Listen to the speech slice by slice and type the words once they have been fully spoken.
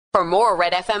For more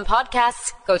Red FM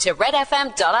podcasts, go to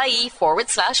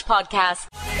redfm.ie/podcast.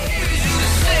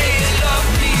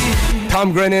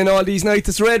 Tom Grennan all these nights.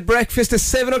 It's Red Breakfast at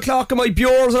 7 o'clock and my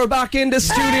Bures are back in the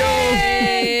studio.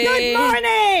 Hey! Good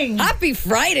morning. Happy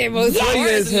Friday, most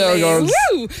Fridays here, girls.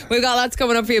 Woo! We've got lots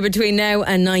coming up for you between now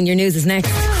and 9. Your news is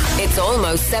next. It's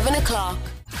almost 7 o'clock.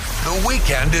 The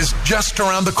weekend is just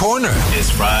around the corner. It's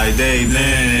Friday,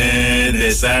 then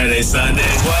it's Saturday, Sunday.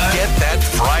 What? Get that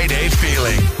Friday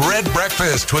feeling. Red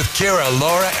Breakfast with Ciara,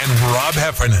 Laura and Rob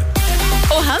Heffernan.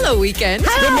 Oh, hello, weekend.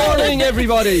 Good morning,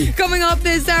 everybody. Coming up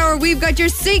this hour, we've got your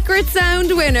secret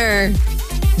sound winner.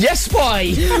 Yes,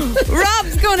 boy.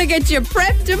 Rob's going to get you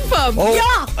prepped and pumped. Oh.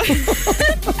 Yeah.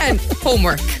 And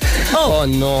homework. Oh,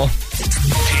 no.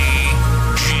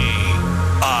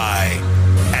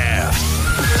 TGIF.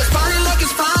 Let's party like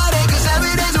it's Friday, 'cause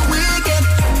every day's a weekend.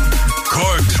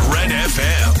 Cork's Red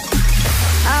FM.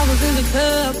 I was in the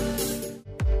club.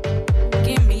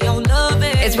 Give me your love.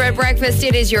 It's Red Breakfast.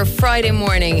 It is your Friday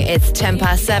morning. It's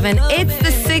 7:10. It's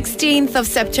the 16th of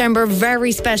September.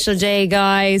 Very special day,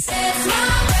 guys.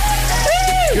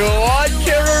 Go on,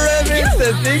 Ciara Evans,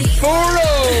 the big 4-0.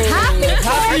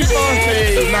 Happy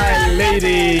birthday, my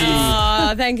lady.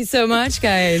 Oh, thank you so much,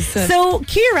 guys. So,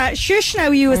 Ciara, shush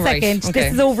now you a Right, second. okay.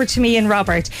 This is over to me and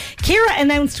Robert. Ciara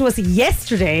announced to us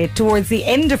yesterday, towards the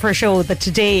end of her show, that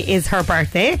today is her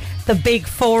birthday. The big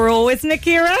 4-0, isn't it,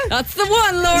 Ciara? That's the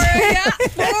one, Laura. Yeah,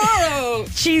 4-0.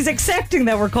 She's accepting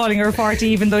that we're calling her 40,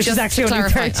 even though she's Just actually to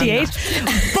only clarify, I'm 38.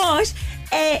 But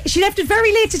she left it very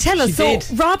late to tell us. She So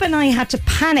did. Rob and I had to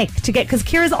panic to get, because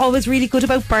Ciara's always really good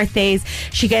about birthdays.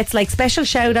 She gets like special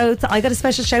shout outs. I got a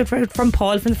special shout out from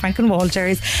Paul from the Frank and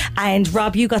Walters, and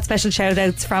Rob, you got special shout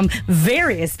outs from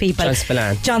various people.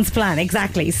 John Spillane,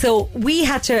 exactly. So we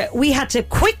had to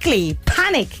quickly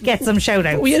get some shout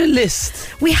outs. We had a list.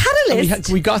 We had a list.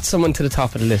 We got someone to the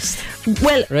top of the list.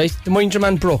 Well, Right? The Mind Your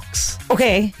Man Brooks.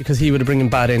 okay. Because he would have bring in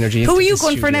bad energy. Who into are you the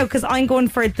going for studio. now? Because I'm going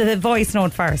for the voice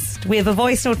note first. We have a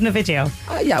voice note and a video.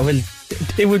 Yeah, well,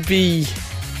 it would be...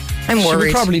 I'm She would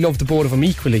worried. probably love the both of them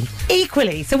equally.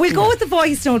 Equally. So we'll go with the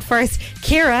voice note first.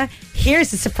 Ciara,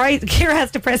 here's a surprise. Ciara has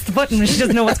to press the button when she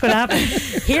doesn't know what's going to happen.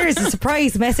 Here's a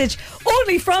surprise message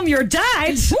only from your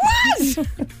dad. What?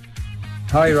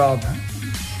 Hi Rob,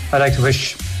 I'd like to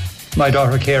wish my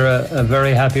daughter Ciara a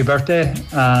very happy birthday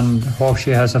and hope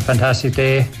she has a fantastic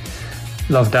day.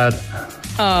 Love, Dad.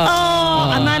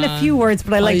 Oh, a man of few words,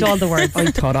 but I liked all the words. I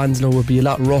thought Anslow would be a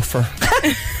lot rougher.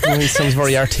 He sounds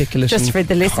very articulate. Just and for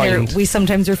the listener, kind. we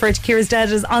sometimes refer to Ciara's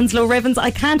dad as Onslow Revens.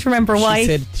 I can't remember why. She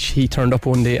said he turned up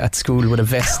one day at school with a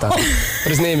vest on. But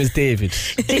his name is David.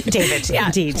 David,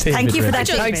 indeed. David Thank you for that, Revens.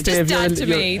 David. Thanks, Dave. Dad You're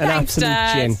to me. an Thanks, absolute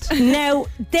Dad. gent. Now,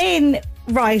 then,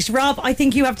 right, Rob, I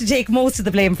think you have to take most of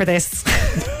the blame for this.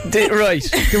 Right.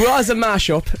 There was a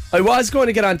mashup. I was going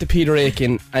to get on to Peter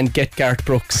Aiken and get Garth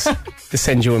Brooks to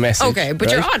send you a message. Okay, but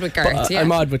you're right? odd with Garth, But, yeah.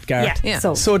 I'm odd with Garth. Yeah.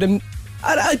 Yeah. So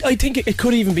I think it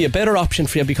could even be a better option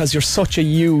for you because you're such a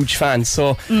huge fan.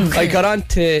 So I got on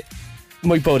to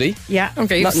my buddy. yeah.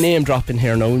 Okay. Not name dropping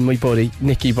here now, my buddy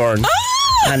Nicky Byrne.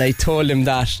 Ah! And I told him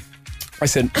that I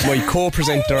said my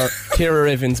co-presenter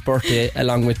Ciara Evans' birthday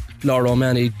along with Laura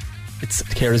O'Mahony, it's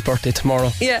Ciara's birthday tomorrow.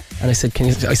 Yeah. And I said,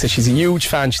 I said she's a huge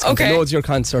fan. She's come to Okay. loads of your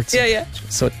concerts. Yeah.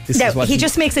 So this Now, is what he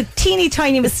just makes a teeny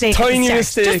tiny mistake. at the Tiny start.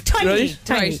 mistake, Just tiny, right?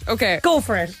 tiny. Right, okay. Go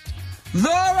for it.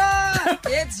 Laura,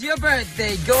 it's your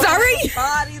birthday. Go Sorry? to the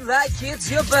party like it's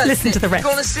your birthday. Listen to the rest.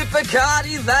 Gonna sip a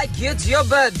Bacardi like it's your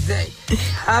birthday.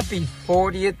 Happy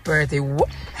 40th birthday.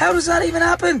 How does that even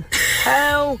happen?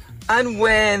 How and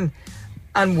when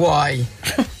and why?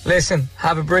 Listen,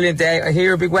 have a brilliant day. I hear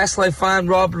you're a big Westlife fan.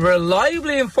 Rob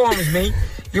reliably informs me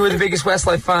you were the biggest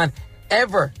Westlife fan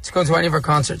ever to come to any of our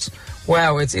concerts.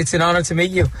 Wow, it's an honour to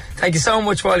meet you. Thank you so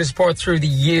much for all your support through the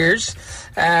years.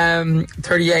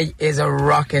 38 is a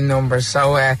rocking number,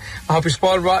 so I hope you're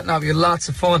spoiled rotten. I'll have lots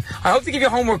of fun. I hope to give you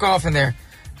homework off in there.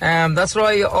 That's what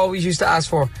I always used to ask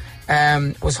for,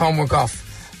 was homework off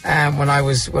when I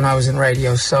was in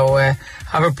radio. So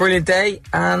have a brilliant day,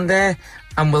 and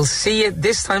we'll see you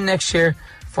this time next year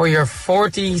for your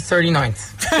 39th.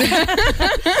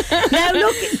 Now,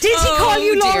 look, did he call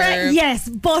you Laura? dear. Yes,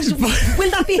 but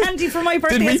will that be handy for my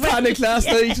birthday Did we as well? panic last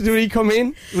night? Did we come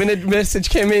in? When a message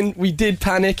came in, we did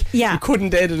panic. Yeah. We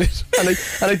couldn't edit it. And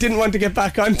I didn't want to get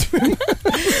back onto him.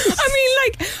 I mean,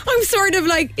 like, I'm sort of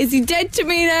like, is he dead to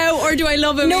me now, or do I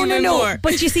love him even more?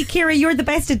 But you see, Ciara, you're the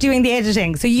best at doing the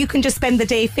editing, so you can just spend the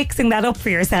day fixing that up for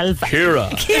yourself. Ciara.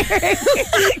 Get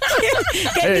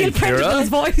Neil Prendeville's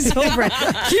voice over it.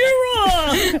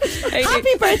 Ciara!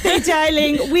 Happy birthday,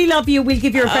 darling. We love you. We'll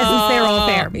give you a present there off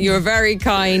air. You're very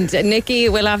kind. Nikki,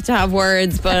 we'll have to have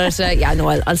words, but I'll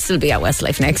still be at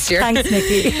Westlife next year. Thanks,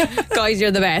 Nikki. Guys,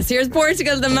 you're the best. Here's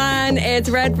Portugal the Man. It's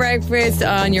Red Breakfast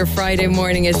on your Friday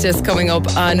morning. It's just coming up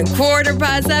on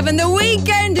 7:15. The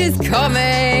weekend is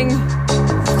coming.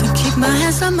 Keep my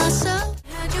hands on myself.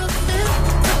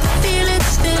 Feel it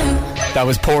still. That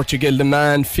was Portugal the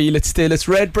Man. Feel it still. It's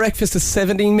Red Breakfast at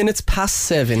 17 minutes past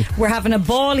 7. We're having a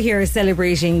ball here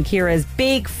celebrating Ciara's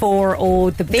big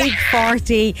 4-0, the big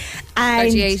 40. And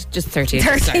 38, just 38.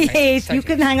 38. You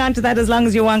can hang on to that as long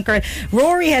as you want, girl.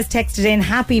 Rory has texted in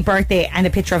happy birthday and a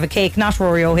picture of a cake, not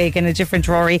Rory O'Hagan, a different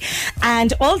Rory.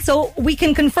 And also, we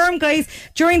can confirm, guys,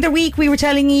 during the week we were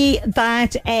telling you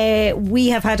that we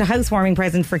have had a housewarming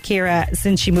present for Ciara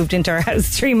since she moved into our house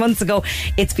 3 months ago.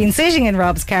 It's been sitting in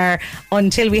Rob's car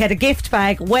until we had a gift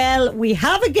bag. Well, we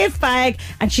have a gift bag,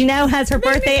 and she now has her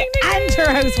birthday and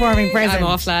her housewarming present. I'm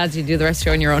off, lads. You do the rest of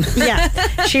you on your own. Yeah.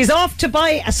 She's off to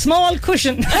buy a small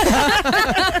cushion.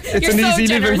 It's You're an so easy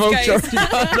living generous, voucher.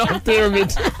 guys. Not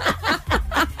pyramid.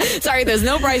 Sorry, there's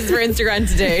no prizes for Instagram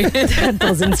today.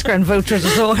 Those Instagram vouchers are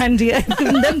so handy. I've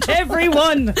given them to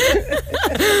everyone.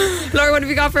 Laura, what have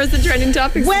you got for us in trending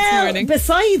topics this Well, morning?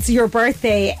 besides your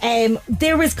birthday,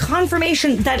 there was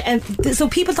confirmation that so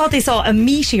people thought they saw a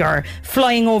meteor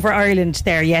flying over Ireland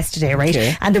there yesterday, right?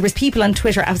 Okay. And there was people on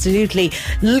Twitter absolutely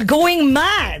going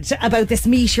mad about this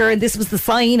meteor, and this was the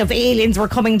sign of aliens were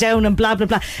coming down and blah blah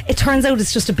blah. It turns out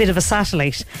it's just a bit of a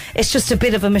satellite. It's just a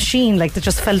bit of a machine, like that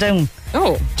just fell down.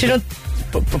 Oh, Do you know?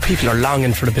 But people are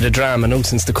longing for a bit of drama now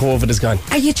since the COVID is gone.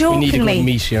 Are you joking We need a me? good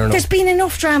meteor now. There's been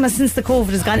enough drama since the COVID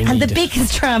has gone, We and the need it.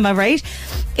 biggest drama, right,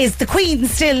 is the Queen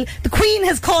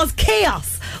has caused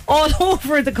chaos all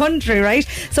over the country, right?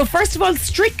 So first of all,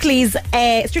 Strictly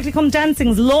Come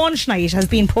Dancing's launch night has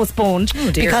been postponed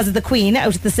because of the Queen,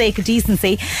 out of the sake of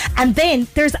decency. And then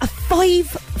there's a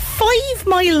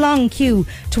 5-mile long queue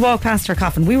to walk past her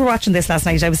coffin. We were watching this last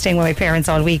night. I was staying with my parents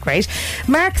all week, right?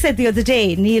 Mark said the other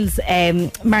day, Neil's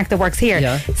Mark that works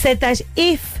here, said that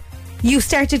if you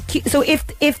started so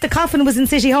if the coffin was in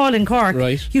City Hall in Cork,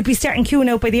 right, you'd be starting queuing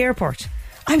out by the airport.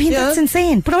 I mean, that's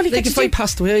insane. But all you like get if to I do...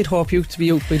 passed away, I'd hope you to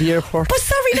be out by the airport. But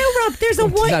sorry now, Rob, there's a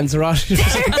white... Lanzarote.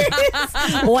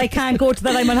 Oh, I can't go to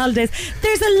that, I'm on holidays.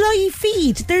 There's a live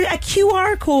feed. A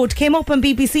QR code came up on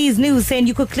BBC's news saying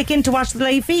you could click in to watch the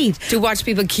live feed. to watch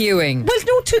people queuing. Well,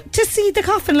 no, to see the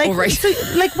coffin. Like, right. so,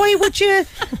 like why would you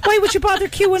bother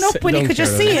queuing up when you could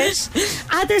just see it?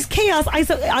 There's chaos.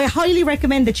 I highly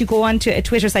recommend that you go onto a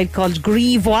Twitter site called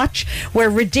Grieve Watch, where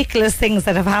ridiculous things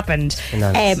that have happened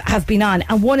have been on.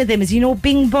 And one of them is,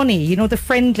 Bing Bunny, the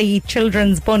friendly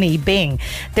children's bunny Bing.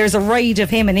 There's a ride of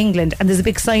him in England, and there's a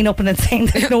big sign up and it's saying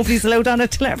that nobody's allowed on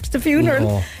it till after the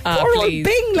funeral. Poor old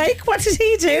Bing, what did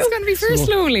he do? He's going to be first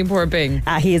lonely, poor Bing.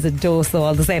 He is a dose though,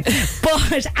 all the same.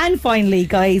 And finally,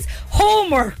 guys,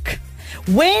 homework.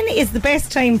 When is the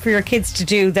best time for your kids to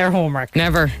do their homework?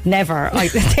 Never. I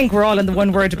think we're all in the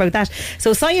one word about that.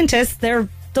 So scientists,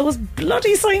 those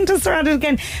bloody scientists are at it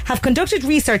again, have conducted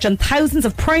research on thousands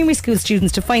of primary school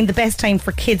students to find the best time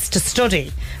for kids to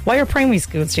study. Why are primary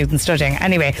school students studying?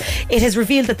 Anyway, it has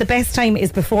revealed that the best time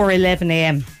is before 11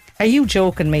 a.m. Are you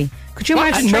joking me? Could you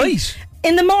imagine? At night?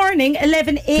 In the morning,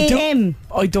 11 a.m.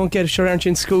 I don't get it, sure, aren't you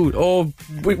in school? Oh,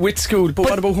 with school, but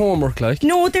what about homework, like?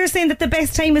 No, they're saying that the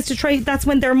best time is to try, that's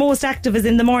when they're most active, is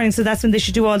in the morning, so that's when they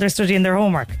should do all their study and their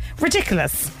homework.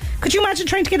 Ridiculous. Could you imagine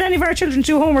trying to get any of our children to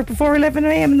do homework before 11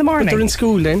 a.m. in the morning? But they're in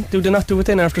school then. Do they not do it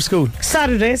then after school?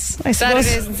 Saturdays, I suppose.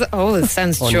 Saturdays. Oh, it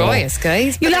sounds joyous,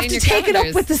 guys. You'll Put have it in to your take it up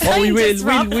calendars. with the Oh, we scientists,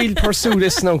 will. Rob. We'll pursue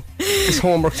this now. This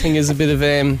homework thing is a bit of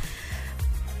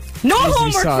No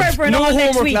homework for everyone No all next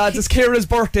homework, week. lads. It's Ciara's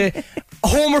birthday.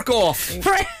 Homework off.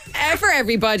 For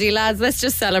everybody, lads. Let's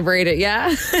just celebrate it,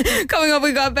 yeah? Coming up,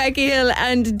 we got Becky Hill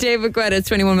and David Guetta. It's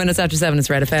 21 minutes after 7. It's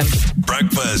Red FM.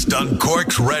 Breakfast on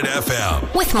Cork's Red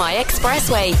FM. With My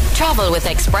Expressway. Travel with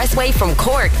Expressway from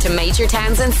Cork to major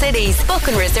towns and cities. Book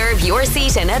and reserve your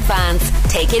seat in advance.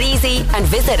 Take it easy and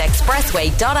visit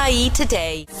expressway.ie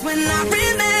today. When I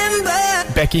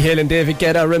remember. Becky Hill and David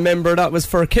Guetta. Remember, that was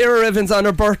for Ciara Evans on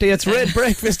her birthday. It's Red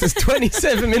Breakfast. It's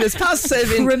 27 minutes past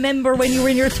 7. Remember when you were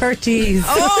in your 30s.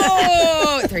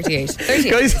 Oh, 38.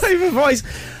 Guys, I have a voice.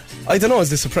 I don't know,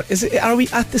 are we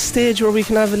at the stage where we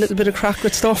can have a little bit of crack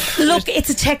with stuff? Look, it's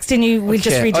a text in you. We'll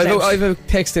just read it out. I have a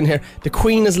text in here. The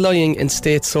Queen is lying in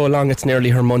state so long it's nearly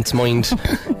her month's mind.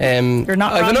 You're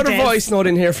not I have wrong, another Des. voice note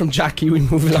in here from Jackie. We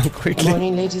move along quickly. Good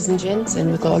morning, ladies and gents,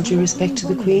 and with all due respect to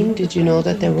the Queen, did you know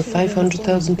that there were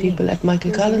 500,000 people at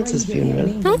Michael Collins' funeral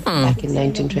back in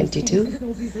 1922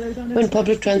 when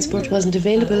public transport wasn't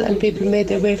available and people made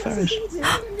their way for it?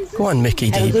 Go on, Mickey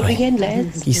D. Have a good boy. weekend,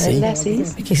 lads Mickey C. and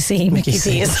lassies. Mickey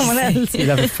C is someone else.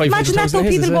 You'll have 500,000 Imagine that's how of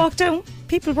his people as well. walked down.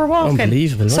 People were walking.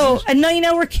 Unbelievable, So wasn't a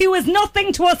 9-hour queue is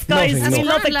nothing to us, guys. Nothing, We no.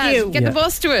 love a Lad, queue. get the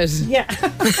bus to it. Yeah.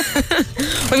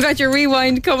 We've got your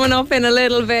rewind coming up in a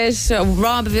little bit.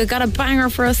 Rob, have you got a banger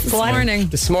for us this morning?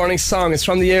 This morning's song is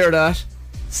from the year that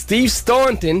Steve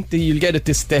Staunton, you'll get it,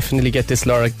 definitely get this,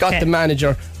 Laura, got the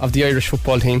manager of the Irish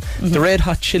football team. The Red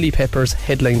Hot Chili Peppers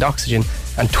headlined Oxygen,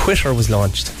 and Twitter was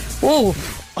launched. Oh,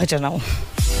 I don't know.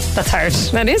 That's hard.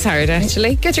 That is hard,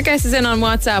 actually. Get your guesses in on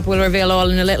WhatsApp. We'll reveal all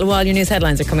in a little while. Your news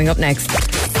headlines are coming up next.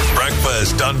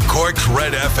 Breakfast on Cork's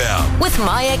Red FM. With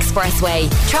My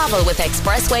Expressway. Travel with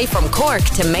Expressway from Cork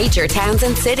to major towns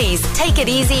and cities. Take it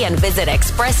easy and visit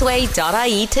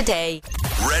expressway.ie today.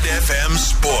 Red FM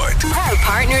Sport. Proud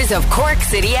partners of Cork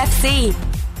City FC.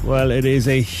 Well, it is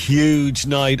a huge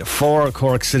night for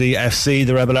Cork City FC.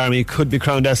 The Rebel Army could be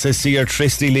crowned SSC or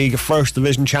Tricity League First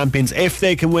Division champions if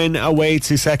they can win away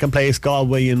to second place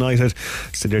Galway United.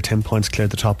 City are 10 points clear at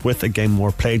the top with a game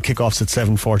more played. Kickoffs at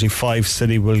 7:45.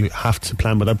 City will have to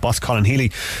plan without boss Colin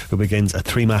Healy, who begins a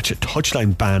 3-match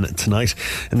touchline ban tonight.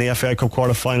 In the FAI Cup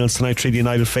quarter-finals tonight, Treaty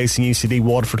United facing UCD,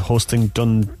 Waterford hosting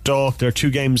Dundalk. There are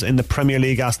 2 games in the Premier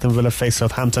League. Aston Villa face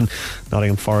Southampton,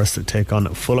 Nottingham Forest take on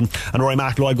Fulham, and Rory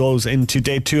McIlroy goes into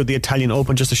day 2 of the Italian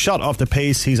Open just a shot off the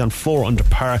pace. He's on 4 under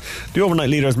par. The overnight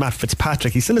leader is Matt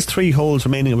Fitzpatrick. He still has 3 holes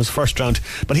remaining of his first round,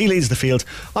 but he leads the field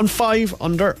on 5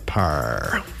 under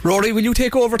par. Rory, will you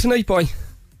take over tonight, boy?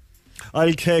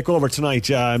 I'll take over tonight,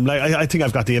 yeah. I think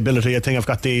I've got the ability. I think I've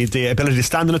got the ability to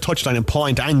stand on a touchline and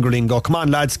point angrily and go, come on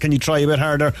lads, can you try a bit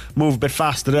harder, move a bit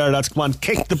faster there lads, come on,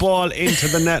 kick the ball into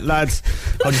the net lads.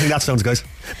 How do you think that sounds, guys?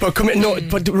 But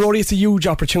but Rory, it's a huge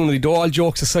opportunity though. All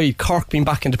jokes aside, Cork being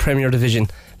back in the Premier Division,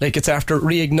 like, it's after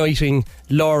reigniting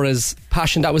Laura's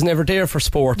passion that was never there for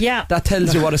sport. Yeah. That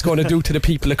tells you what it's going to do to the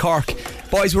people of Cork.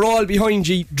 Boys, we're all behind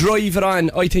you. Drive it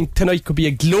on. I think tonight could be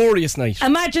a glorious night.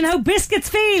 Imagine how Biscuits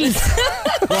feels.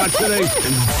 What's tonight?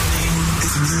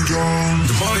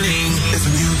 The morning is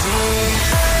a new dawn.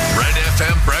 Red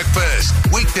FM Breakfast.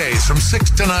 Weekdays from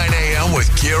 6 to 9 a.m. with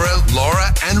Kira,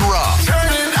 Laura, and Rob. Turn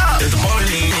it up. It's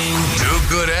morning. 2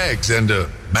 good eggs and a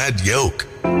mad yolk.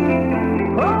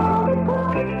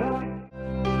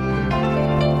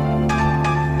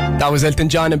 That was Elton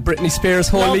John and Britney Spears.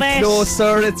 Hold me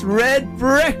closer. It's Red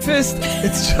Breakfast.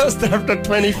 It's just after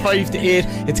 25 to 8.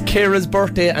 It's Kira's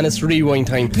birthday and it's rewind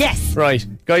time. Yes. Right,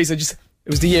 guys, it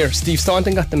was the year Steve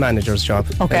Staunton got the manager's job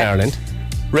in Ireland.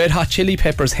 Red Hot Chili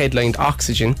Peppers headlined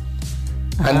Oxygen.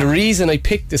 And the reason I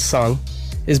picked this song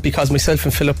is because myself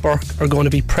and Philip Burke are going to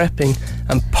be prepping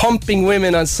and pumping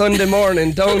women on Sunday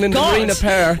morning down in the Marina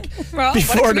Park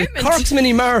before the Cork's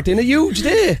Mini Marathon. A huge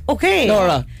day. Okay.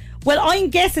 Laura. Well, I'm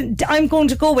guessing I'm going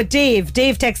to go with Dave.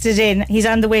 Dave texted in. He's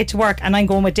on the way to work, and I'm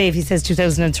going with Dave. He says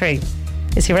 2003.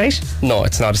 Is he right? No,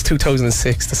 it's not. It's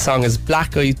 2006. The song is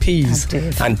Black Eyed Peas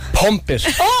and Pump It.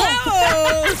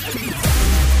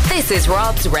 This is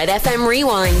Rob's Red FM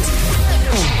Rewind.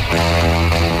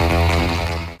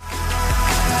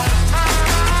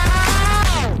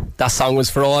 That song was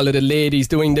for all of the ladies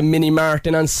doing the mini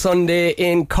marathon on Sunday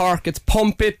in Cork. It's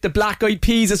Pump It, the Black Eyed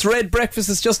Peas. It's Red Breakfast.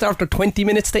 It's just after 20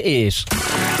 minutes to 8.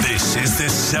 This is the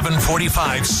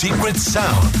 7:45 Secret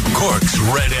Sound. Cork's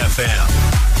Red FM.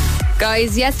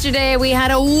 Guys, yesterday we had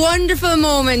a wonderful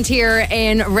moment here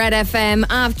in Red FM.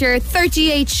 After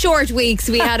 38 short weeks,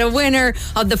 we had a winner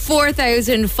of the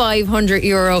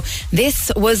 €4,500.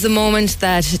 This was the moment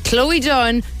that Chloe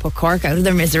Dunn put Cork out of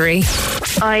their misery.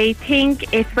 I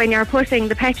think it's when you're putting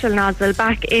the petrol nozzle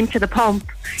back into the pump.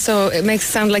 So it makes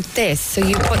it sound like this. So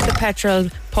you put the petrol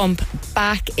pump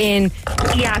back in.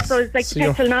 Yeah, so it's like the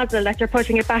petrol nozzle that you're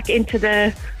putting it back into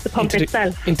the pump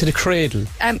itself. Into the cradle.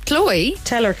 Chloe?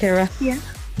 Tell her, Ciara. Yeah.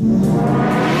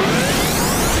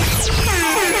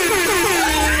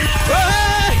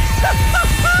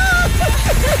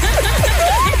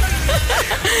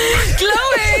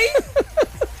 Chloe!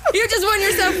 You just won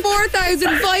yourself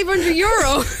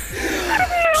 €4,500.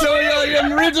 Chloe, I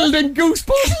am riddled in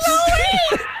goosebumps.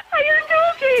 Chloe! Are you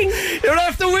joking? You're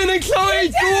after winning, Chloe.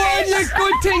 Go on, you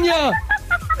good thing, you.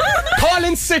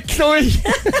 Calling sick, Chloe.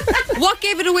 What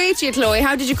gave it away to you, Chloe?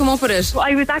 How did you come up with it? Well,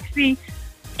 I was actually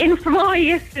in Fermoy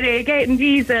yesterday getting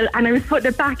diesel, and I was putting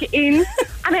it back in,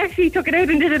 and I actually took it out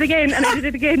and did it again, and I did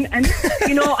it again. And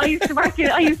you know, I used to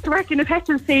work in a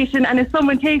petrol station, and if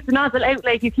someone takes the nozzle out,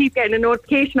 like, you keep getting a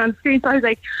notification on the screen. So I was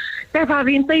like, they're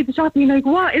probably inside the shop being like,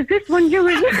 what is this one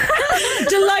doing?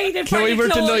 Delighted for Chloe, you, we're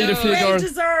Chloe. delighted for you, Well girl.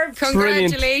 deserved.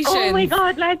 Congratulations. Oh my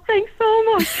God, lads, thanks so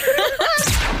much.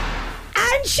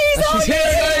 And she's on here,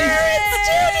 in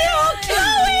studio,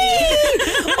 Chloe!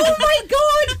 Oh my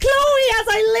God, Chloe, as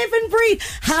I live and breathe.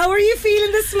 How are you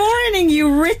feeling this morning,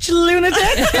 you rich lunatic?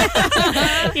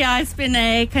 Yeah, it's been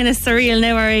kind of surreal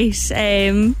now,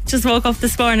 alright. Just woke up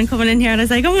this morning coming in here and I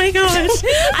was like, oh my God,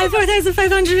 I have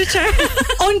 4,500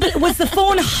 return. Was the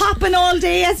phone hopping all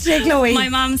day yesterday, Chloe? My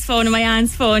mum's phone and my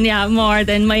aunt's phone, yeah, more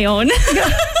than my own.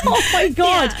 Oh my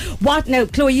God. Yeah. What now,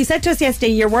 Chloe, you said to us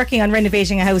yesterday you're working on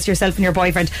renovating a house yourself and your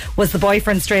boyfriend. Was the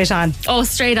boyfriend straight on? Oh,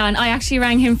 straight on. I actually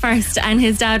rang him first and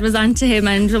his dad was on to him,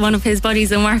 and one of his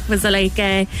buddies in work was like,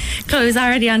 Chloe's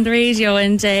already on the radio,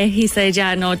 and he said,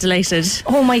 yeah, no, delighted.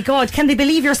 Oh my God, can they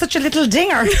believe you're such a little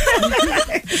dinger?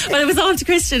 Well, it was all to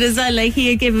Christian as well, like, he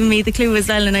had given me the clue as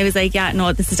well, and I was like, yeah,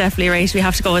 no, this is definitely right, we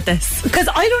have to go with this. Because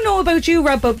I don't know about you,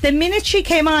 Rob, but the minute she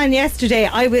came on yesterday,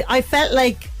 I felt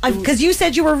like, because you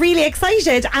said you were really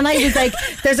excited, and I was like,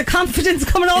 there's a confidence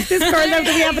coming off this girl now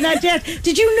that we haven't had yet.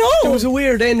 Did you know? There was a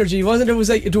weird energy, wasn't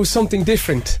it? It was something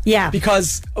different. Yeah.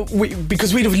 Because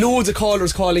we'd have loads of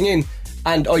callers calling in,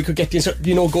 and I could get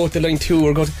the go to line 2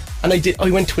 or and I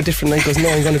went to a different line. Goes, no,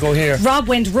 I'm going to go here. Rob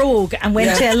went rogue and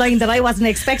went to a line that I wasn't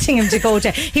expecting him to go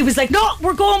to. He was like, no,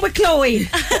 we're going with Chloe.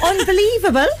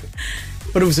 Unbelievable.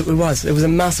 But it was a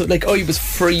massive, like, I was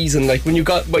freezing, like, when you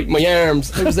got my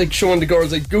arms, I was like showing the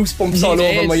girls like goosebumps all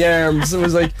over my arms. It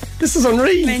was like, this is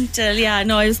unreal. Mental, yeah.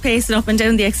 No, I was pacing up and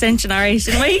down the extension, alright,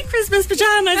 in my Christmas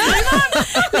pyjamas,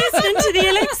 listening to the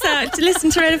Alexa, to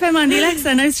listen to Red FM on the Alexa,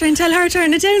 and I was trying to tell her to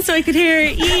turn it down so I could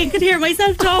hear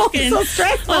myself talking. Oh, so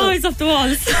stressful. Oh, I was off the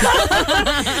walls.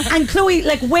 And Chloe,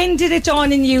 like, when did it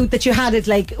dawn on you that you had it?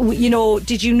 Like, you know,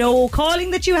 did you know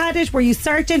calling that you had it? Were you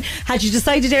certain? Had you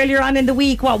decided earlier on in the week?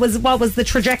 What was the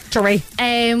trajectory?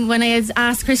 When I had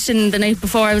asked Christian the night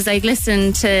before, I was like,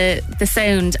 listen to the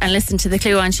sound and listen to the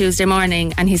clue on Tuesday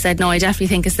morning, and he said, no, I definitely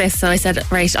think it's this. So I said,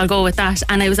 right, I'll go with that.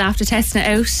 And I was after testing it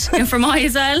out in Fermoy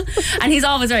as well, and he's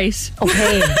always right.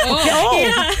 Okay.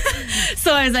 Yeah.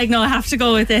 So I was like, no, I have to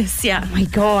go with this. Yeah. Oh my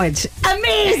God,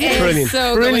 amazing. Brilliant.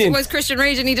 So Brilliant. was Christian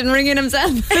raging he didn't ring in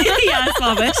himself? Yeah, I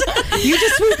love it. You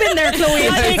just swoop in there, Chloe,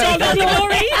 and take all the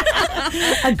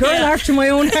glory. A girl after my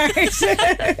own heart.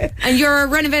 And you're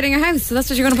renovating a house, so that's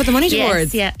what you're going to put the money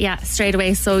towards. Yeah, straight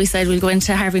away. So we said we'll go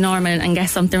into Harvey Norman and get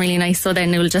something really nice, so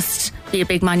then it will just be a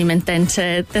big monument then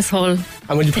to this whole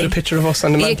And will you put a picture of us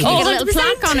on the mantle? Can you get a little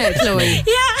plaque on it, Chloe?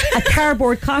 Yeah. A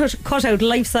cardboard cutout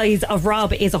life size of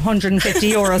Rob is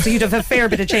 €150, so you'd have a fair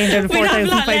bit of change out of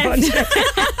 4,500.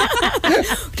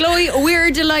 Chloe,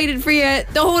 we're delighted for you.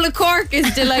 The whole of Cork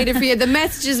is delighted for you. The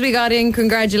messages we got in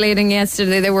congratulating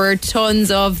yesterday, there were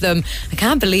tons of them. I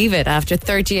can't believe it. After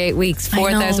 38 weeks,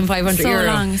 €4,500. So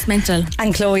long, it's mental.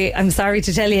 And Chloe, I'm sorry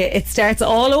to tell you, it starts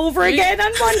all over again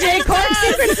on Monday. Cork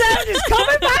Secret Sound is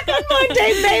coming back on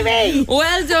Monday, baby.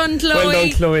 Well done, Chloe. Well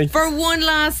done, Chloe. For one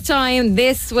last time,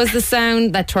 this was the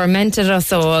sound that tormented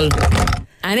us all.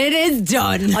 And it is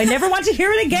done. I never want to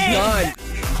hear it again. Done.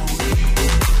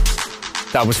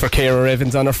 That was for Ciara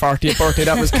Evans on her 40th birthday.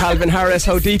 That was Calvin Harris.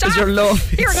 How deep is your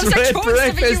love? You're It's gonna Red start throwing stuff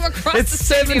at you Breakfast. across It's the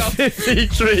studio.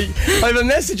 7:53. I have a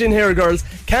message in here, girls.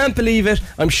 Can't believe it.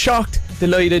 I'm shocked,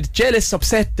 delighted, jealous,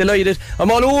 upset, delighted. I'm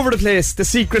all over the place. The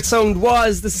secret sound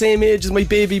was the same age as my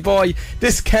baby boy.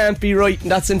 This can't be right.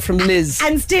 And that's in from Liz.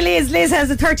 And still is. Liz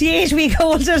has a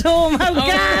 38-week-old at home. How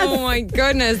gas. Oh my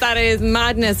goodness, that is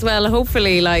madness. Well,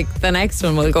 hopefully, like, the next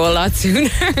one will go a lot sooner.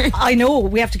 I know.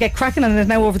 We have to get cracking on it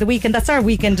now over the weekend. That's our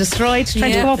weekend destroyed.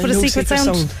 Trying to come up with a new secret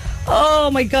sound. Oh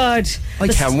my God. I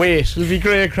can't wait. It'll be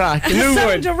great crack. A The new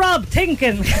sound one. of Rob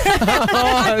thinking.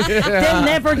 Oh, yeah. They'll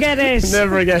never get it.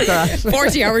 Never get that.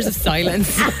 40 hours of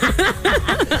silence.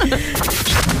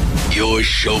 Your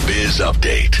showbiz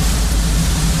update.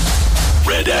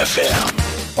 Red FM.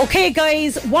 Okay,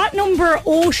 guys, what number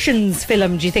Oceans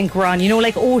film do you think we're on? You know,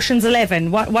 like Ocean's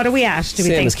 11. What are we at, do we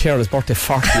Same think? as Ciara's birthday,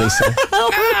 40, I say.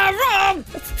 Rob!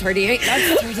 That's 38.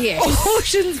 That's 38.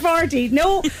 Ocean's 40.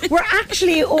 No, we're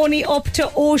actually only up to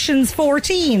Ocean's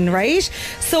 14, right?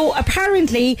 So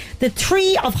apparently the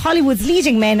three of Hollywood's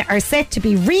leading men are set to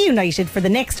be reunited for the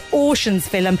next Ocean's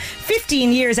film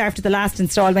 15 years after the last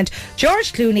installment.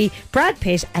 George Clooney, Brad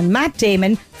Pitt and Matt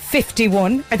Damon,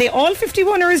 51. Are they all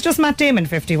 51 or is just Matt Damon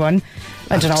 51?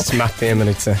 I don't know. It's Matt Damon,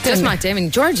 I'd say. Just Matt Damon.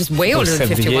 George is way older than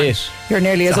 51. You're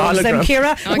nearly as old as them,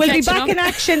 Ciara. Oh, We'll be catching back up. in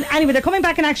action. Anyway, they're coming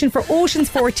back in action for Ocean's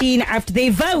 14 after they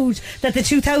vowed that the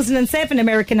 2007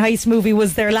 American Heist movie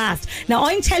was their last. Now,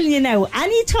 I'm telling you now,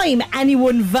 anytime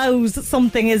anyone vows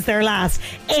something is their last,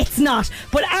 it's not.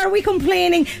 But are we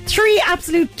complaining? 3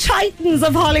 absolute titans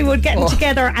of Hollywood getting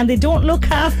together, and they don't look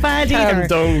half bad either. Calm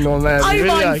down, no man. I'm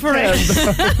Really, on for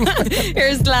it.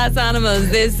 Here's Glass Animals.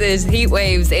 This is Heat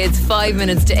Waves. It's 5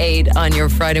 minutes to 8 on your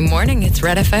Friday morning. It's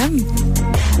Red FM.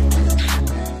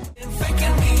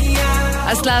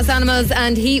 As Glass Animals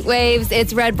and Heat Waves,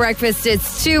 it's Red Breakfast.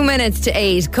 It's 2 minutes to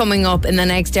 8. Coming up in the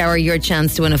next hour, your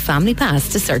chance to win a family pass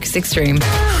to Circus Extreme.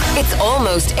 It's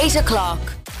almost 8 o'clock.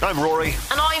 I'm Rory.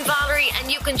 And I'm Valerie,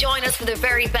 and you can join us for the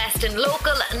very best in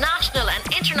local, national and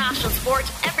international sport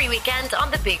every weekend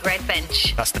on the Big Red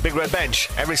Bench. That's the Big Red Bench,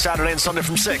 every Saturday and Sunday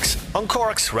from 6 on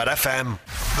Cork's Red FM.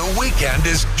 The weekend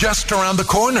is just around the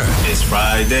corner. It's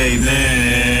Friday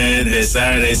then. It's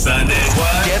Saturday, Sunday.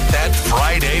 What? Get that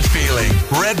Friday feeling.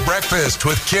 Red Breakfast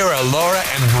with Ciara, Laura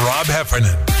and Rob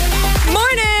Heffernan.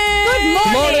 Morning!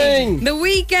 Good morning! The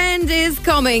weekend is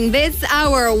coming. This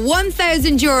hour,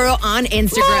 €1,000 on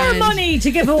Instagram. More money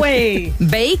to give away.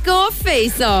 Bake Off,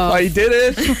 Face Off. I did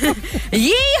it.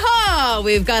 Yeehaw!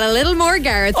 We've got a little more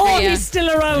Gareth for Oh, you. he's still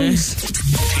around. Let's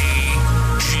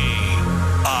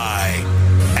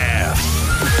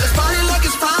party like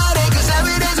it's Friday, 'cause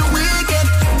every day's a weekend.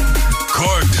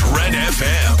 Cork's Red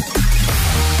FM.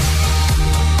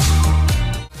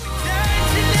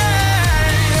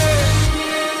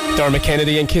 Dermot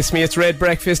Kennedy and Kiss Me. It's Red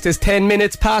Breakfast. Is 10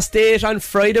 minutes past 8 on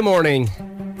Friday morning.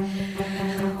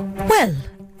 Well,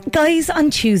 guys,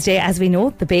 on Tuesday, as we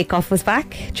know, the Bake Off was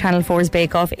back. Channel 4's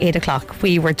Bake Off, 8 o'clock.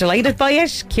 We were delighted by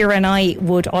it. Ciara and I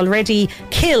would already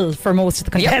kill for most of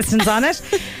the contestants on it.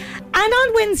 And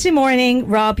on Wednesday morning,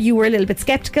 Rob, you were a little bit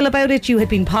sceptical about it. You had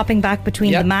been popping back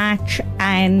between the match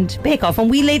and Bake Off,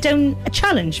 and we laid down a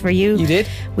challenge for you. You did?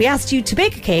 We asked you to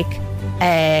bake a cake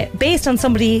based on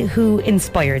somebody who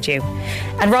inspired you.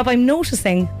 And Rob, I'm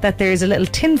noticing that there's a little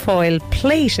tinfoil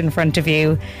plate in front of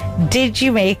you. Did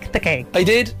you make the cake? I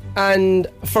did. And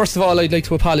first of all, I'd like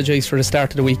to apologise for the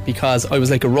start of the week because I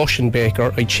was like a Russian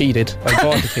baker. I cheated. I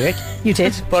bought the cake. You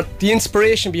did. But the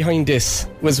inspiration behind this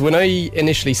was when I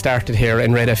initially started here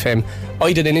in Red FM,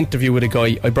 I did an interview with a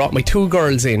guy. I brought my 2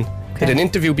 girls in, did an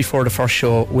interview before the first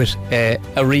show with a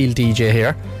real DJ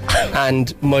here.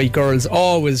 And my girls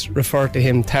always refer to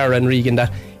him, Tara and Regan,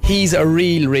 that he's a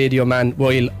real radio man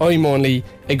while I'm only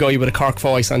a guy with a Cork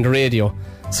voice on the radio.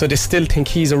 So they still think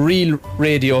he's a real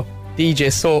radio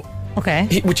DJ, so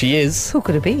which he is. Who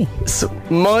could it be? So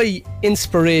my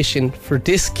inspiration for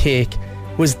this cake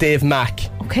was Dave Mack.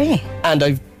 Okay. And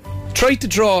I've tried to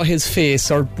draw his face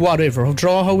or whatever.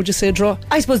 How would you say draw?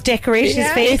 I suppose decorate his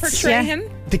face. Portray him.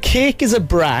 The cake is a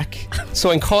brack, so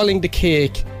I'm calling the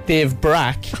cake Dave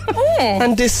Brack.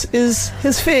 And this is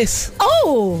his face.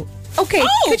 Oh, okay.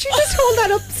 Could you just hold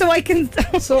that up so I can...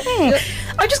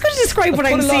 I'm just going to describe what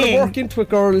I'm put a seeing. lot of work into it,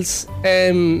 girls.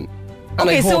 And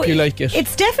I hope you like it.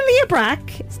 It's definitely a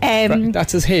brack.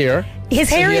 That's his hair. His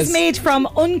So hair he is has- made from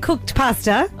uncooked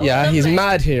pasta. Yeah, he's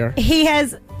mad here. He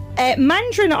has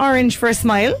mandarin orange for a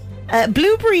smile,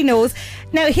 blueberry nose.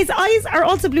 Now, his eyes are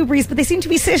also blueberries, but they seem to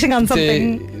be sitting on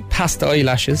something. The pasta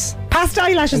eyelashes. Pasta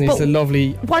eyelashes, And but he's a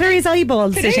lovely... what are his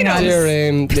eyeballs sitting on?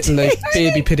 They're little, like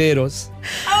baby potatoes.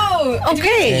 Oh,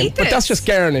 okay. But that's just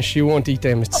garnish. You won't eat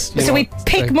them. It's, you So know, we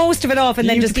pick like- most of it off and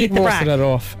then You just pick eat the most brack. of that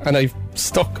off, and I've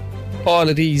stuck all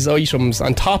of these items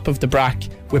on top of the brack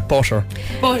with butter.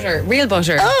 Butter, real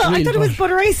butter. Oh, I Real thought it was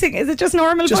butter icing. Is it just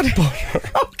normal Just butter?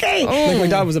 Okay. Like my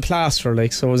dad was a plasterer,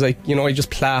 like, so it was like, you know, I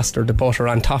just plastered the butter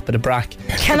on top of the brack.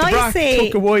 Can But the I brack say-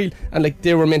 took a while, and like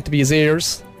they were meant to be his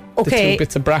ears. The Okay. 2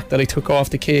 bits of brack that I took off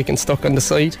the cake and stuck on the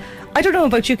side. I don't know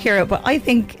about you, Ciara, but I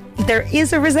think there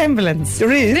is a resemblance.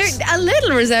 There is. There's a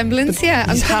little resemblance, yeah.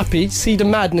 He's happy. See the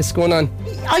madness going on.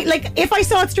 If I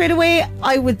saw it straight away,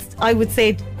 I would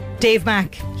say Dave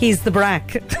Mack. He's the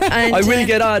brack. And, I will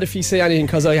get on if you say anything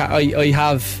because I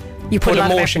have You put put a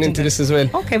lot of emotion effort into into this as well.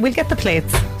 Okay, we'll get the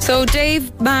plates. So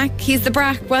Dave Mack, he's the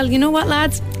brack. Well, you know what,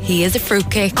 lads? He is a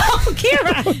fruitcake. Oh,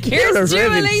 Ciara. Here's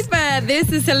Dua Lipa.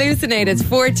 This is Hallucinate. It's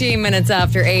 14 minutes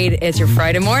after 8. It's your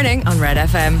Friday morning on Red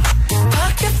FM.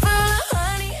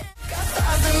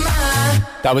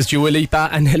 That was Dua Lipa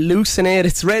and Hallucinate.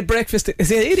 It's Red Breakfast.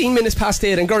 It's 18 minutes past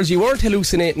 8. And girls, you weren't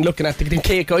hallucinating looking at the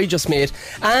cake I just made.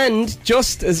 And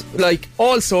just as, like,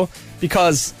 also,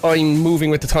 because I'm moving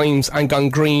with the times and gone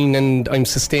green and I'm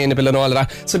sustainable and all of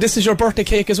that. So this is your birthday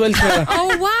cake as well, Ciara.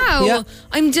 Oh wow! Yeah.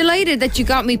 I'm delighted that you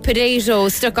got me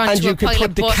potatoes stuck onto And you a could pile put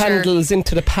of the butter. candles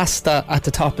into the pasta at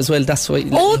the top as well. That's why.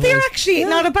 Oh, they're actually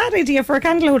not a bad idea for a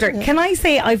candle holder. Can I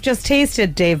say I've just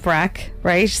tasted Dave Brack,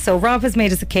 right? So Rob has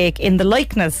made us a cake in the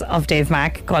likeness of Dave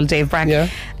Mack, called Dave Brack. Yeah.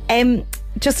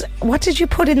 Just what did you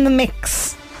put in the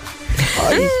mix?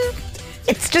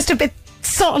 It's just a bit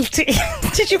salty.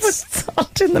 Did you put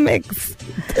salt in the mix?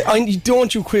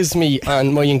 Don't you quiz me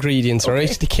on my ingredients,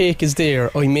 alright? The cake is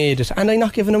there, I made it, and I'm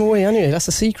not giving them away anyway. That's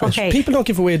a secret. Okay. People don't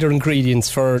give away their ingredients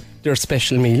for their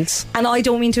special meals. And I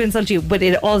don't mean to insult you, but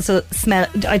it also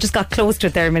smells. I just got close to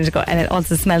it there a minute ago, and it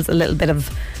also smells a little bit of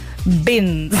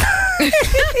bins.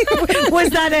 Was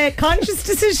that a conscious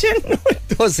decision?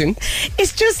 It doesn't.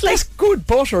 It's just like That's good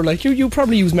butter. Like you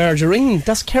probably use margarine.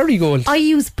 That's Kerrygold. I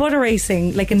use butter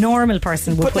icing like a normal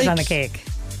person would But put like- on a cake.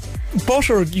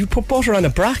 Butter, you put butter on a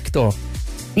brack though.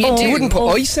 You do. You wouldn't put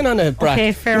icing on a brack.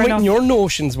 Okay, fair You might enough. in your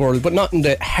notions world, but not in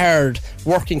the hard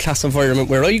working class environment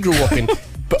where I grew up in.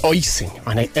 But icing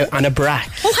on a brack.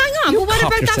 Oh, hang on. But what cop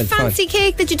about that yourself on. fancy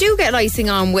cake that you do get icing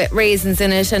on with raisins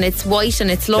in it, and it's white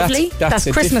and it's lovely? That's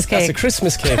a Christmas That's a cake.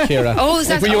 Christmas cake, Ciara. Oh, is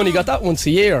that- we only got that once a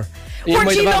year. You Weren't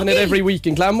might you have having it lucky? every week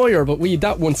in Glanmire, but we had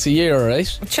that once a year,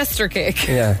 right? Chester cake.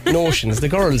 Yeah, notions. The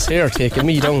girls here taking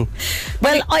me down.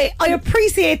 Well, I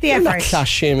appreciate the I'm not effort. class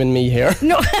shaming me here.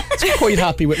 No, I'm quite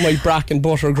happy with my brack and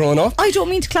butter growing up. I don't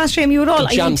mean to class shame you at all.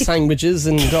 I Jam mean to sandwiches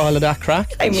and all of that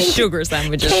crack. Sugar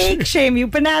sandwiches. cake shame you.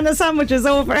 Banana sandwiches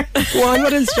over. Go on,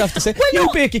 what else do you have to say? Well, you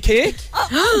no. bake a cake.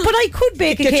 But I could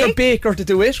bake a Get your cake. baker to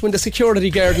do it when the security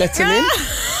guard lets him in.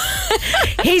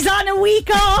 He's on a week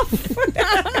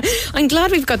off. I'm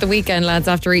glad we've got the weekend, lads,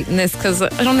 after eating this, because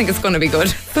I don't think it's going to be good.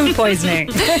 Food poisoning.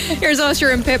 Here's Usher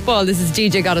and Pitbull. This is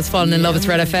DJ Got Us Falling in Love. It's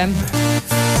Red FM.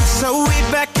 So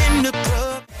we back in the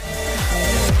club.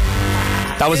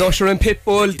 That was Usher and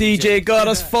Pitbull. DJ Got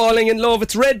Us Falling in Love.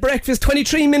 It's Red Breakfast,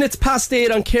 23 minutes past 8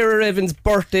 on Ciara Evans'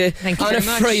 birthday. Thank you on very a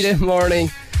much. Friday morning.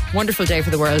 Wonderful day for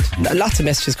the world. Lots of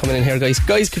messages coming in here, guys.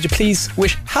 Guys, could you please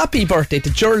wish happy birthday to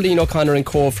Geraldine O'Connor and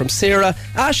Co. from Sarah,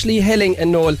 Ashley, Helling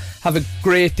and Noel. Have a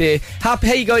great day.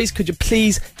 Hey guys, could you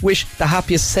please wish the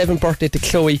happiest 7th birthday to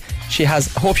Chloe?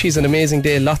 Hope she's an amazing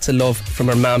day. Lots of love from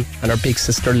her mum and her big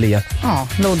sister Leah.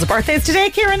 Oh, loads of birthdays today,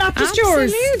 Ciara, not just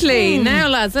yours. Absolutely. Now,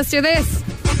 lads, let's do this.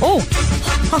 Oh.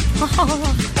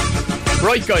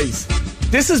 Right, guys,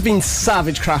 this has been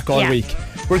savage crack all Yeah. week.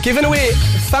 We're giving away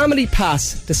Family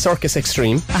Pass to Circus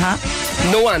Extreme.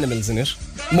 No animals in it.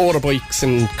 Motorbikes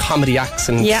and comedy acts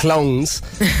and Yeah. clowns.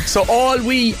 So all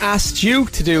we asked you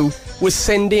to do was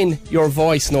send in your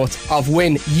voice notes of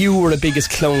when you were the biggest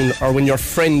clown or when your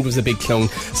friend was a big clown.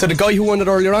 So the guy who won it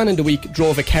earlier on in the week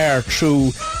drove a car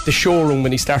through the showroom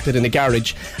when he started in the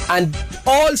garage. And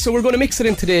also we're going to mix it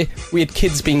in today. We had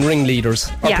kids being ringleaders,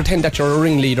 or Yeah. pretend that you're a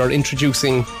ringleader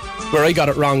introducing, where I got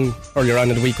it wrong earlier on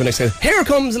in the week when I said, here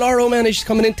comes Laura O'Mahony, she's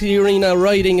coming into the arena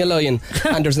riding a lion.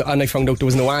 and I found out there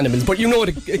was no animals. But you know,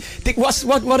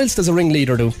 what else does a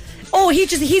ringleader do? Oh,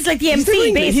 he's like the MC,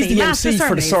 ringleader. basically. He's the Master MC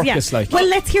for the ceremonies, circus, like. Well,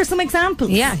 let's hear some examples.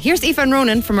 Yeah, here's Aoife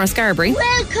Ronan from our Scarberry.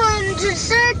 Welcome to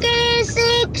Circus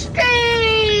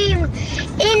Extreme!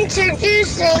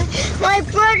 Introducing my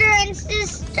brother and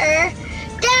sister,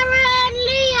 Dara and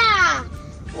Leah,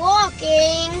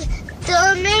 walking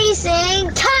the amazing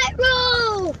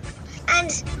tightrope!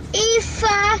 And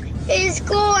Aoife is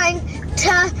going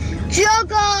to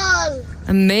juggle!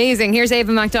 Amazing. Here's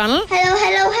Ava McDonald. Hello,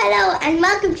 hello, hello, and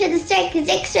welcome to the Circus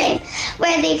Extreme,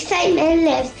 where the excitement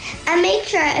lives. And make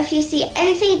sure if you see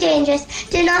anything dangerous,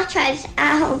 do not try this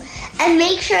at home. And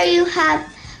make sure you have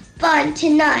fun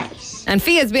tonight. And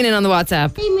Fia's been in on the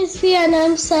WhatsApp. My name is Fia and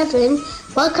I'm 7.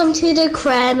 Welcome to the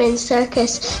Kremlin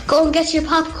Circus. Go and get your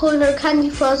popcorn or candy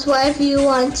floss, whatever you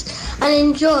want, and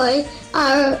enjoy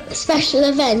our special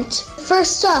event.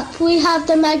 First up, we have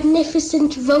the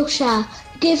magnificent Rosha.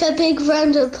 Give a big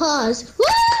round of applause. Woo!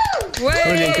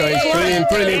 Brilliant, guys.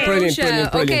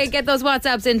 Brilliant. Okay, get those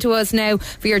WhatsApps into us now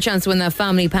for your chance to win that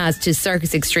family pass to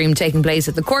Circus Extreme, taking place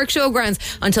at the Cork Showgrounds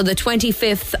until the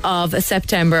 25th of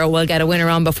September. We'll get a winner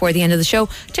on before the end of the show.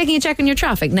 Taking a check on your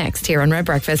traffic next here on Red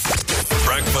Breakfast.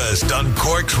 Breakfast on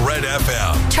Cork's Red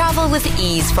FM. Travel with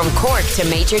ease from Cork to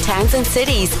major towns and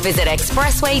cities. Visit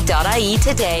expressway.ie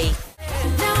today.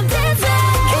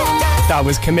 That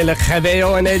was Camila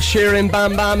Cabello and Ed Sheeran.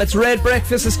 Bam Bam. It's Red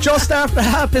Breakfast. It's just after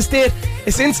 8:30.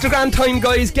 It's Instagram time,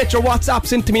 guys. Get your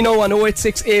WhatsApps into me now on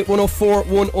 0868 104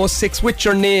 106 with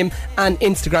your name and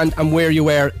Instagram and where you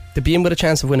were to be in with a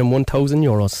chance of winning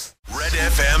 €1,000. Red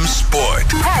FM Sport.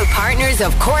 Proud partners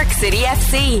of Cork City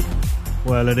FC.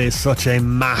 Well, it is such a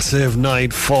massive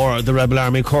night for the Rebel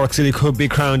Army. Cork City could be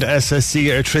crowned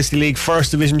SSC Electricity League First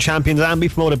Division champions and be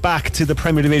promoted back to the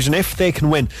Premier Division if they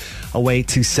can win away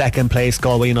to second place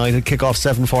Galway United. Kick-off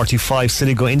 7:45.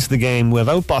 City go into the game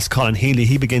without boss Colin Healy.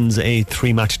 He begins a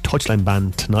 3-match touchline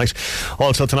ban tonight.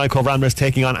 Also tonight, Cove Ramblers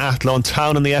taking on Athlone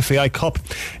Town in the FAI Cup.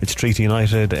 It's Treaty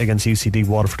United against UCD.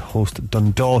 Waterford host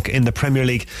Dundalk. In the Premier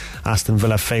League, Aston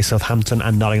Villa face Southampton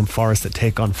and Nottingham Forest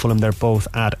take on Fulham. They're both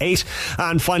at 8.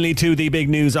 And finally, to the big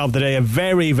news of the day, a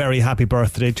very, very happy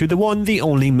birthday to the one, the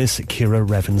only Miss Ciara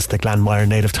Revens. The Glanmire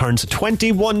native turns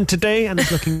 21 today and is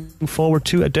looking forward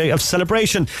to a day of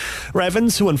celebration.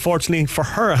 Revens, who unfortunately for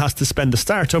her has to spend the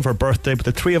start of her birthday with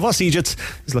the three of us Egypts,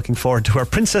 is looking forward to her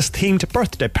princess-themed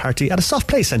birthday party at a soft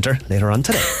play centre later on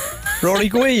today. Rory,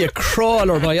 go away, you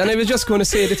crawler, boy. And I was just going to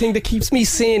say, the thing that keeps me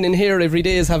sane in here every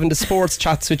day is having the sports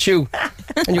chats with you.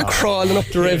 And you're crawling up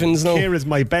the Revens now. Ciara's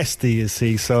my bestie, you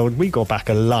see, so we go back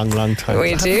a long, long time.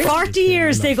 We do. 40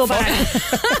 years they go back.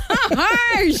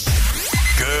 Harsh.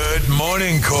 Good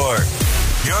morning, Cork.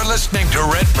 You're listening to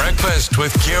Red Breakfast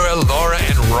with Ciara, Laura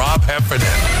and Rob Heffernan.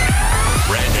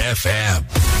 Red FM.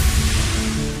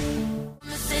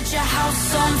 Set your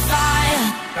house on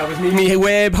fire. That was me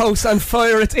Web, house on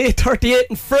fire. It's 8:38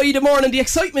 on Friday morning. The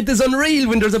excitement is unreal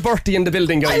when there's a birthday in the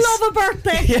building, guys. I love a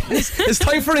birthday. Yes, it's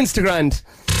time for Instagram.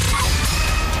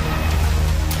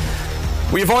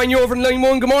 We have Anya over in line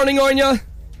 1. Good morning, Anya.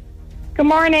 Good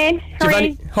morning.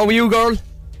 How are you, girl?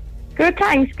 Good,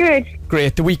 thanks. Good.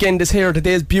 Great. The weekend is here. The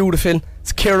day is beautiful.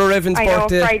 It's Ciara Revens'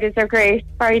 birthday. I know, Fridays are great.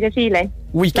 Friday feeling.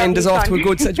 Weekend is off to a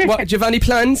good stage. Do you have any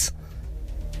plans?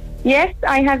 Yes,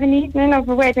 I have an evening of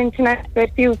a wedding tonight with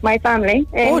a few of my family.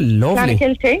 Oh, lovely.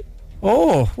 Clonakilty.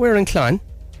 Oh, where in Clan?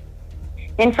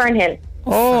 In Fernhill.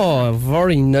 Oh,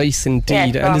 very nice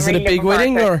indeed. Yes, and is it a big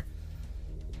wedding or?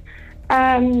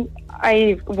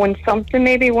 I won something,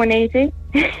 maybe 180.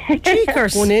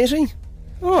 Cheekers. 180?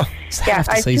 Oh, it's half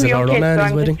the size of our own Annie's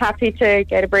so wedding. I'm just happy to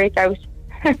get a break out.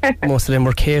 Most of them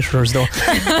were caterers though.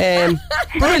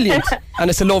 Brilliant. And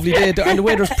it's a lovely day and the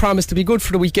weather's promised to be good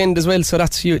for the weekend as well, so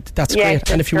that's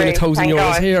great. And if you win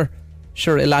 €1,000 here,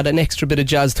 sure, it'll add an extra bit of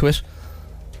jazz to it.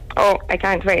 Oh, I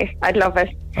can't wait. I'd love it.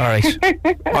 Alright.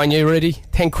 Anya, you ready?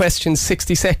 10 questions,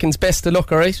 60 seconds. Best of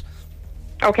luck, alright?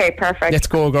 Okay, perfect. Let's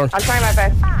go, girl. I'll try my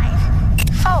best. 5,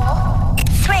 4,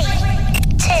 3,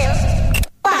 2,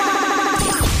 1.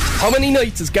 How many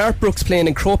nights is Garth Brooks playing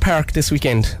in Croke Park this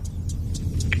weekend?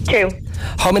 2.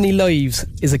 How many lives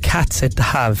is a cat said to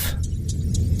have?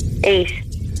 8.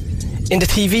 In the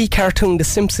TV cartoon The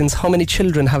Simpsons, how many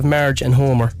children have Marge and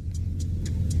Homer?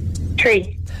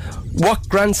 3. What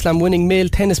Grand Slam winning male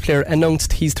tennis player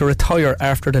announced he's to retire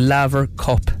after the Laver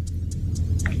Cup?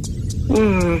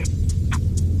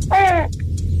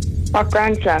 What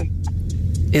Grand Slam?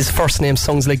 His first name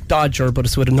sounds like Dodger, but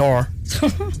it's with an R.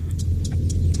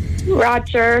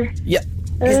 Roger. Yeah.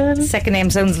 His second name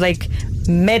sounds like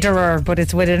Mederer, but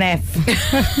it's with an F.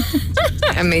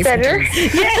 Amazing.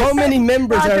 Yes. How many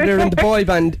members are there in the boy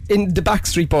band in the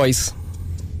Backstreet Boys?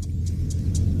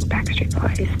 Backstreet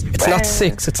Boys. It's not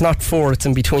 6, it's not 4, it's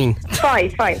in between.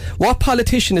 5. What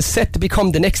politician is set to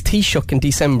become the next Taoiseach in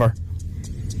December?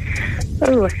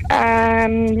 Oh,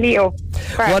 Leo.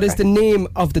 What is the name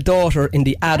of the daughter in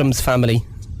the Addams family?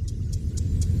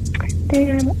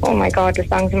 Oh my God, the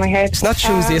song's in my head. It's not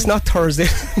Tuesday, it's not Thursday.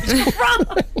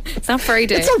 It's not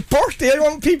Friday. It's her birthday. I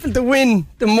want people to win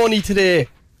the money today.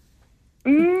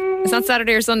 It's not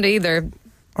Saturday or Sunday either.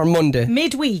 Or Monday.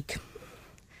 Midweek.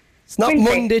 It's not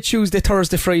Wednesday. Monday, Tuesday,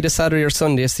 Thursday, Friday, Saturday or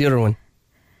Sunday. It's the other one.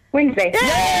 Wednesday.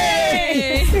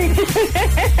 Yay!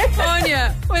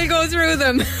 Anya, we'll go through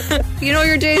them. You know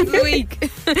your days of the week.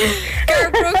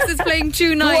 Garth Brooks is playing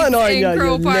 2 nights on, Anya, in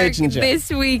Croke you Park legend, yeah. this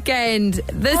weekend.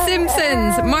 The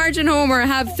Simpsons, Marge and Homer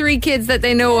have 3 kids that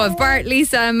they know of, Bart,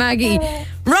 Lisa and Maggie.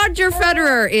 Roger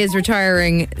Federer is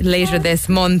retiring later this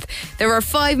month. There are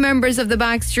 5 members of the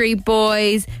Backstreet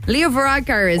Boys. Leo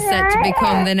Varadkar is set to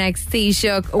become the next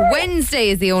Taoiseach. Wednesday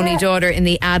is the only daughter in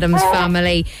the Addams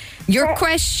family. Your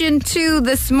question 2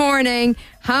 this morning: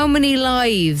 how many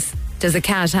lives does a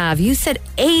cat have? You said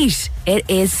 8. It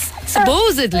is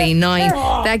supposedly 9.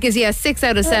 That gives you a 6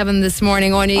 out of 7 this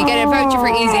morning, Anya. You get a voucher for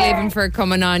Easy Living for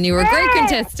coming on. You were a great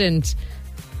contestant.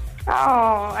 Oh,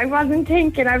 I wasn't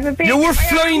thinking. I was a baby. You were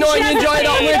flying on, you enjoyed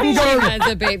that wedding, girl. As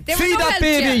a babe. There was Feed no that help,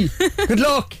 baby. Good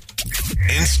luck.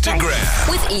 Instagram.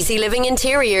 With Easy Living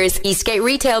Interiors, Eastgate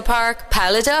Retail Park,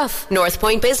 Paladuff, North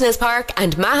Point Business Park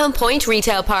and Mahon Point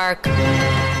Retail Park. The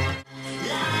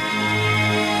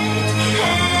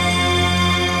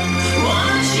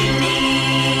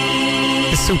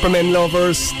Superman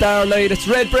lovers, Starlight, it's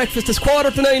Red Breakfast, it's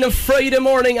 8:45 on Friday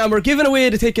morning, and we're giving away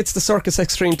the tickets to Circus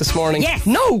Extreme this morning. Yes.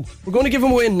 No, we're going to give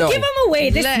them away now. Give them away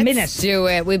this minute. Let's do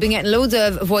it. We've been getting loads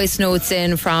of voice notes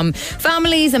in from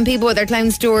families and people with their clown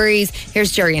stories.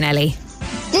 Here's Jerry and Ellie.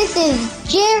 This is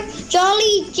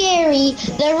Jolly Jerry,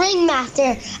 the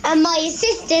ringmaster, and my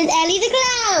assistant, Ellie the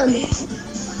clown.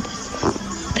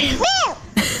 Well,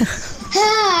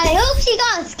 I hope she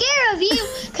got scared of you,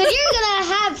 because you're going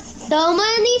to have so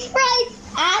many frights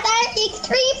at our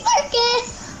Extreme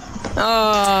Circus.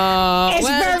 Oh, it's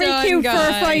well very done, cute guys.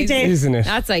 for a Friday, isn't it?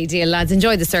 That's ideal, lads.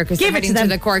 Enjoy the circus. Give They're it to heading them.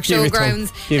 to the Cork Give it to 'em.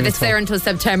 Showgrounds, Give and it it's to 'em. there until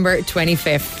September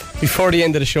 25th. Before the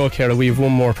end of the show, Ciara, we have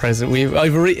one more present.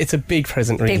 It's a big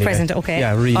present, really. Big present, okay.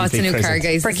 Yeah, really Oh, it's big a new present. car,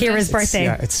 guys. for isn't Ciara's it? birthday.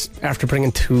 Yeah, it's after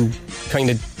bringing two kind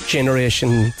of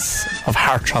generations of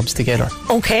heartthrobs together.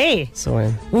 Okay. So,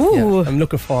 Ooh. yeah, I'm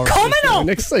looking forward Coming to it. up. I'm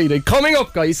excited. Coming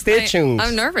up, guys. Stay tuned.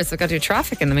 I'm nervous. I've got to do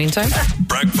traffic in the meantime.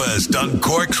 Breakfast on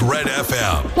Cork's Red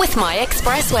FM. With My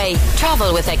Expressway.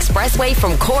 Travel with Expressway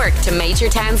from Cork to major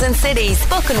towns and cities.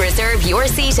 Book and reserve your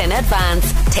seat in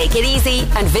advance. Take it easy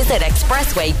and visit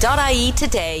expressway.ie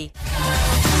today.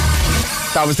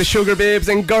 That was the Sugar Babes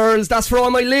and Girls. That's for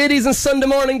all my ladies on Sunday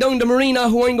morning down the marina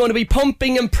who I'm going to be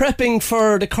pumping and prepping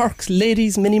for the Cork's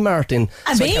Ladies Mini Marathon.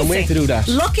 Amazing. So I can't wait to do that.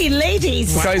 Lucky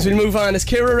ladies. Wow. Guys, we'll move on. It's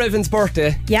Ciara Revan's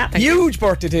birthday. Yeah. Huge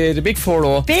birthday today, the big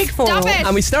 4-0. Big 4. Stop it.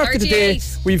 And we started the day.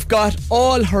 38. We've got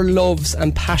all her loves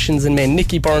and passions in men.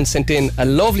 Nikki Byrne sent in a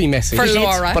lovely message. For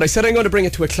Laura. But I said I'm going to bring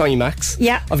it to a climax.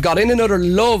 Yeah. I've got in another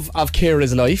love of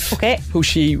Ciara's life. Okay. Who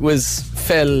she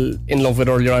fell in love with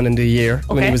earlier on in the year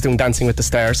when Okay. he was doing Dancing with the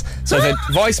Stars. So I've had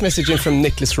voice message in from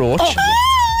Nicholas Roach.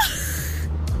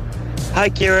 Hi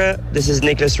Ciara, this is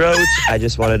Nicholas Roach. I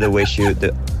just wanted to wish you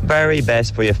the very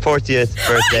best for your 40th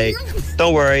birthday.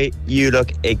 Don't worry, you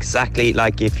look exactly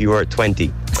like if you were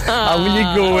 20. How will you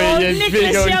go in, you Nicholas,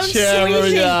 big old you're Ciara?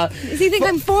 sweetie. Yeah. Does he think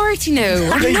I'm 40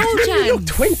 now? I've no You look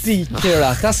chance. 20,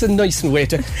 Ciara. That's a nice way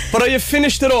to. But I have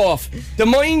finished it off. The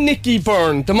mind Nicky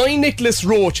Byrne, the mind Nicholas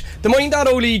Roach, the mind that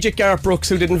old Egypt Garth Brooks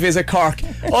who didn't visit Cork.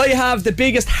 I have the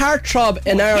biggest heartthrob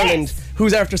in Ireland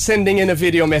who's after sending in a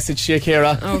video message to you,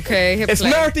 Ciara. Okay, hit It's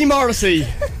play. Marty Morrissey.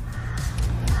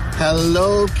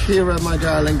 Hello, Ciara, my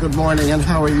darling. Good morning, and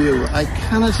how are you? I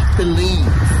cannot believe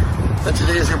that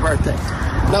today is your birthday.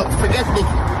 Now, forget Nikki.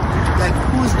 Like,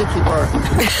 who's Nikki Byrne?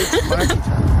 It's Marty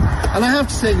time. And I have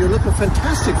to say, you're looking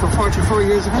fantastic for 44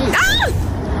 years of age.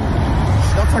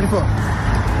 Not 44.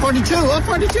 42. Oh,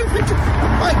 42.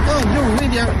 My God, you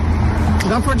really are.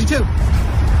 Not 42.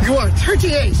 You are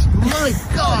 38. My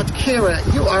God, Ciara,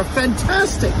 you are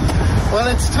fantastic. Well,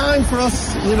 it's time for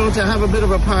us, to have a bit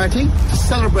of a party to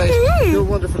celebrate your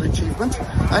wonderful achievement.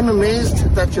 I'm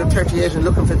amazed that you're 38 and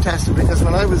looking fantastic, because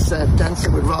when I was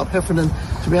dancing with Rob Heffernan,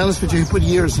 to be honest with you, he put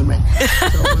years in me. So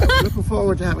I'm looking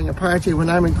forward to having a party when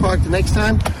I'm in Cork the next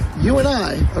time. You and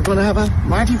I are going to have a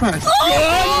Marty party.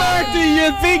 Oh, Marty,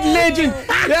 you big legend.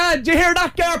 Yeah, did you hear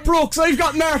that, Garth Brooks? I've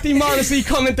got Marty Morrissey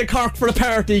coming to Cork for a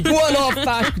party. Go on off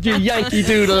back, you Yankee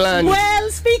Doodle land. Well,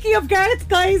 speaking of Garth,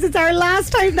 guys, it's our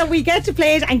last time that we get to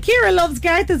play it, and Ciara loves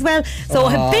Garth as well. So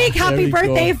a big there happy we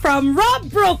birthday go. from Rob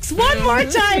Brooks. One more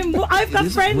time. I've got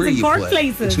friends where in you Cork play.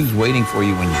 places. It's who's waiting for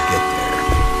you when you get there.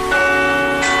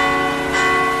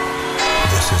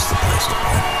 This is the place to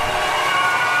play.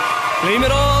 Blame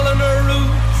it all on our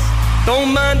roots.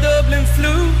 Don't mind Dublin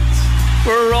flutes.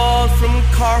 We're all from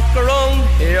Cork around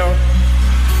here.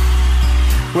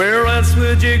 Where else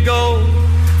would you go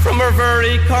from our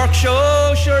very Cork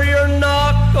show? Sure, you're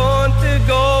not going to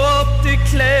go up to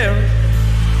Clare.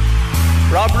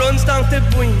 Rob runs down to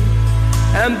Boyne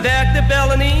and back to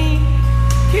Balliny.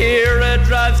 Ciara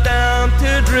drives down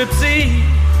to Dripsy.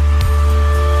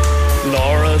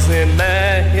 Laura's in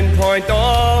Makin Point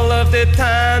all of the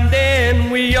time. Then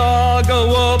we all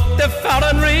go up to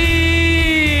Fallenry,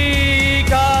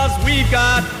 'cause we've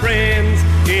got friends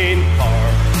in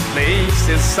Cork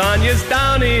places. Sonia's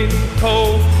down in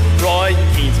Cove. Roy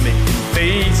Keane's making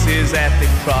faces at the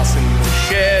crossing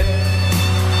shed.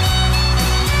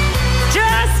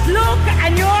 Just look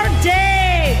and you're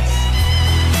dead.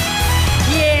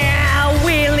 Yeah,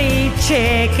 we'll eat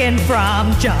chicken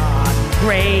from John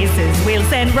Grace's. We'll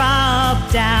send Rob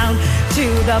down to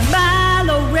the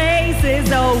Mallow races.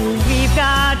 Oh, we've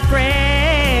got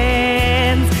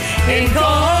friends in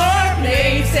Cork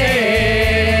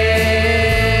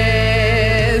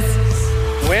places.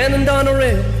 When in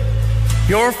Doneraile,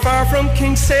 you're far from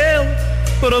Kinsale,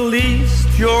 but at least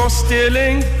you're still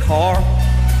in Cork.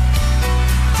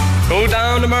 Go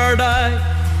down to Murdoch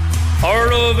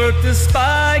or over to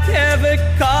Spike, have a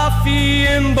coffee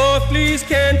in Buckley's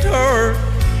Cantor.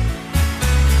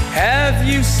 Have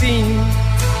you seen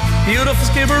beautiful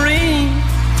Skibbereen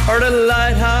or the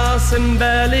lighthouse in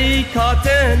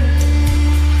Ballycotton?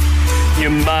 You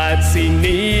might see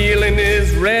Neil in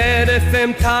his Red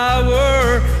FM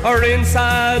tower or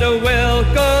inside a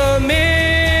welcome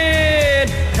inn.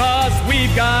 'Cause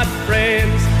we've got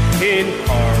friends in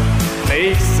Cork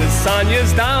places.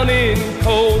 Sonia's down in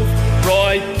Cove.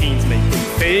 Roy Keane's making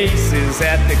faces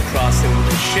at the crossing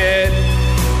the shed.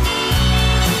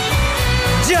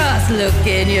 Just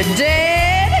looking you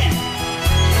dead.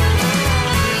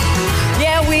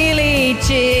 Yeah, we'll eat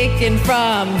chicken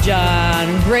from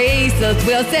John Grace's.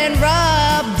 We'll send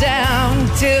Rob down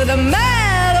to the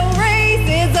medal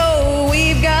races. Oh,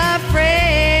 we've got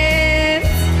friends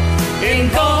in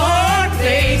Cork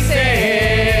places.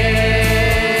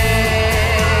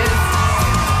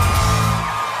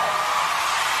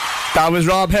 That was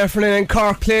Rob Heffernan in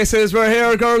Cork Places. We're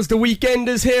here, girls. The weekend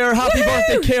is here. Happy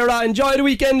birthday, Ciara. Enjoy the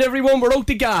weekend, everyone. We're out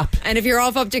the gap. And if you're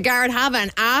off up to Guard, have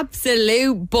an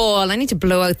absolute ball. I need to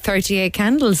blow out 38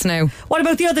 candles now. What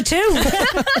about the other two?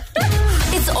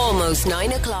 It's almost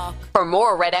 9 o'clock. For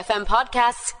more Red FM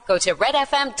podcasts, go to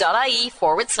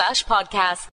redfm.ie/podcast.